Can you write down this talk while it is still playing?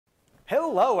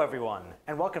Hello everyone,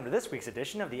 and welcome to this week's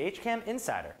edition of the HCAM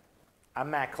Insider. I'm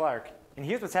Matt Clark, and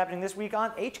here's what's happening this week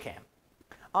on HCAM.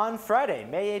 On Friday,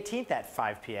 May 18th at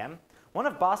 5 p.m., one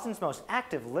of Boston's most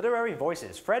active literary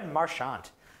voices, Fred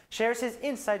Marchant, shares his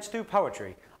insights through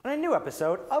poetry on a new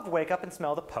episode of Wake Up and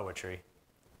Smell the Poetry.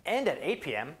 And at 8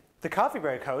 p.m., the Coffee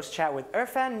Break hosts chat with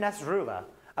Irfan Nasrullah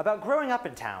about growing up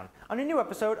in town on a new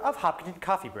episode of Hopkinton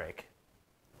Coffee Break.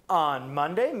 On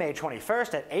Monday, May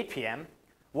 21st at 8 p.m.,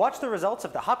 watch the results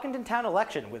of the Hopkinton Town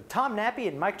election with Tom Nappy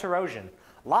and Mike Tarosian,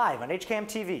 live on HCAM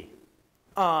TV.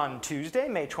 On Tuesday,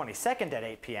 May 22nd at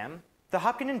 8 p.m., the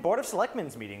Hopkinton Board of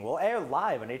Selectmen's meeting will air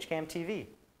live on HCAM TV.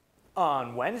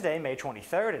 On Wednesday, May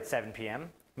 23rd at 7 p.m.,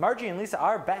 Margie and Lisa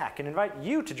are back and invite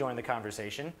you to join the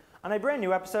conversation on a brand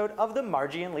new episode of The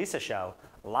Margie and Lisa Show,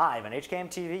 live on HCAM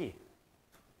TV.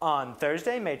 On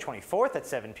Thursday, May 24th at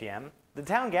 7 p.m., the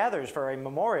town gathers for a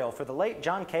memorial for the late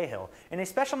John Cahill in a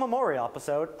special memorial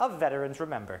episode of Veterans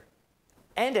Remember.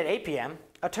 And at 8 p.m.,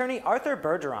 attorney Arthur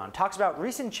Bergeron talks about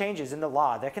recent changes in the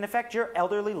law that can affect your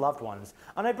elderly loved ones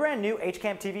on a brand new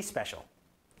HCAM TV special.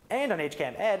 And on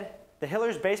HCAM Ed, the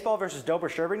Hillers Baseball vs.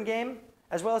 Dober-Sherburne game,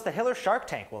 as well as the Hillers Shark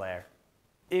Tank will air.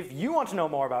 If you want to know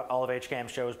more about all of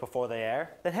HCAM's shows before they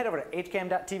air, then head over to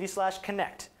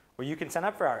hcam.tv/connect, where you can sign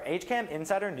up for our HCAM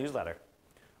Insider newsletter.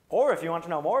 Or if you want to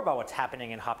know more about what's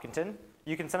happening in Hopkinton,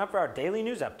 you can sign up for our daily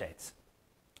news updates.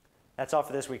 That's all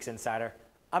for this week's Insider.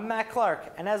 I'm Matt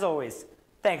Clark, and as always,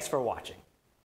 thanks for watching.